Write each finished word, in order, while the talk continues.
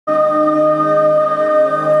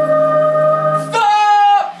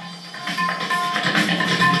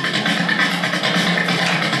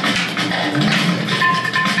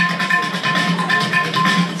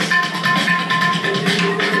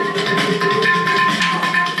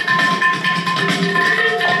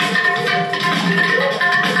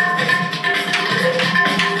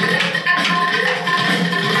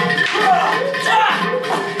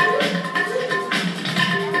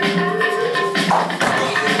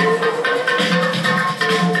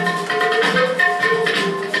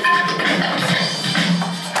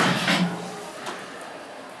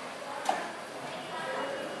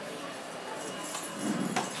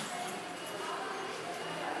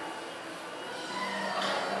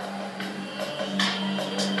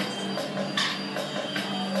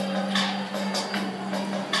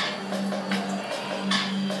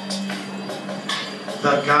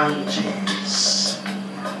the Ganges,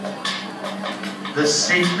 the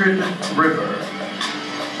sacred river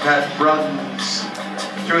that runs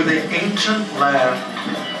through the ancient land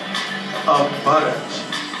of Bharat,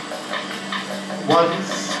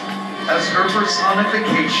 once as her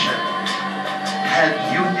personification had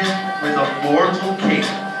union with a mortal king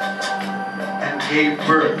and gave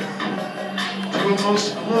birth to a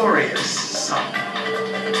most glorious son.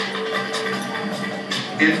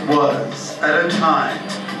 It was at a time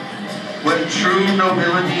when true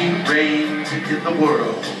nobility reigned in the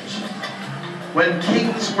world, when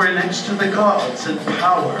kings were next to the gods in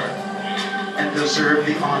power and deserved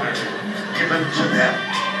the honor given to them.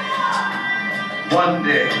 One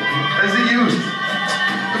day, as a youth,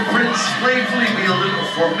 the prince playfully wielded a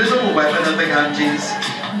formidable weapon at the Ganges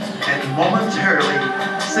and momentarily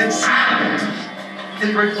succeeded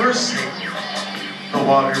in reversing the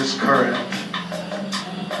water's current.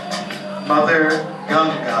 Mother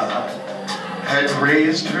Ganga had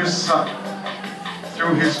raised her son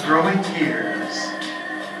through his growing years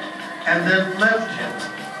and then left him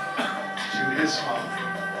to his father.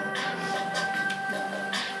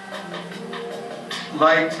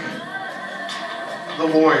 Like the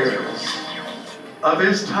warriors of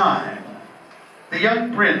his time, the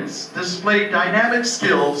young prince displayed dynamic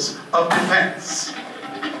skills of defense.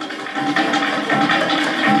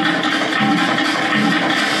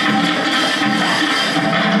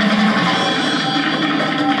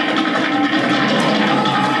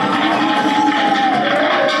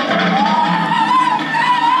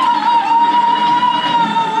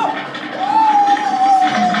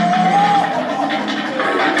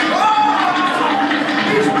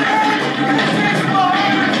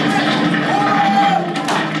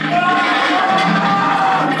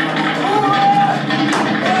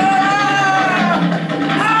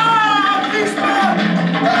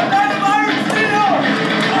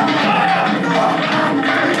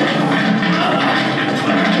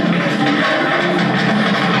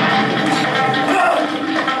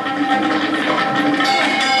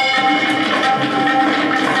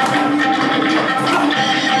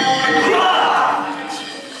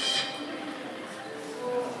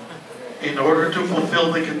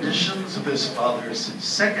 His father's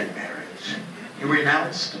second marriage, he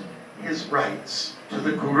renounced his rights to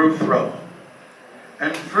the Kuru throne,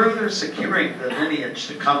 and further securing the lineage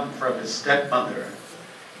to come from his stepmother,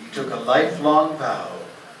 he took a lifelong vow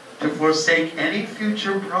to forsake any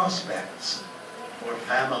future prospects for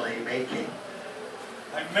family making.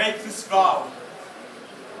 I make this vow.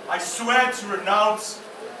 I swear to renounce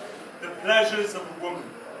the pleasures of a woman.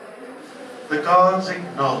 The gods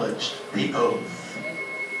acknowledged the oath.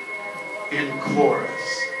 In chorus,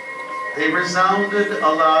 they resounded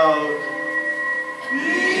aloud,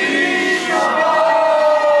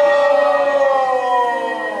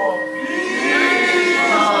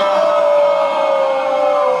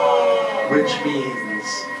 which means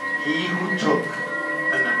he who took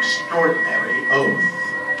an extraordinary oath.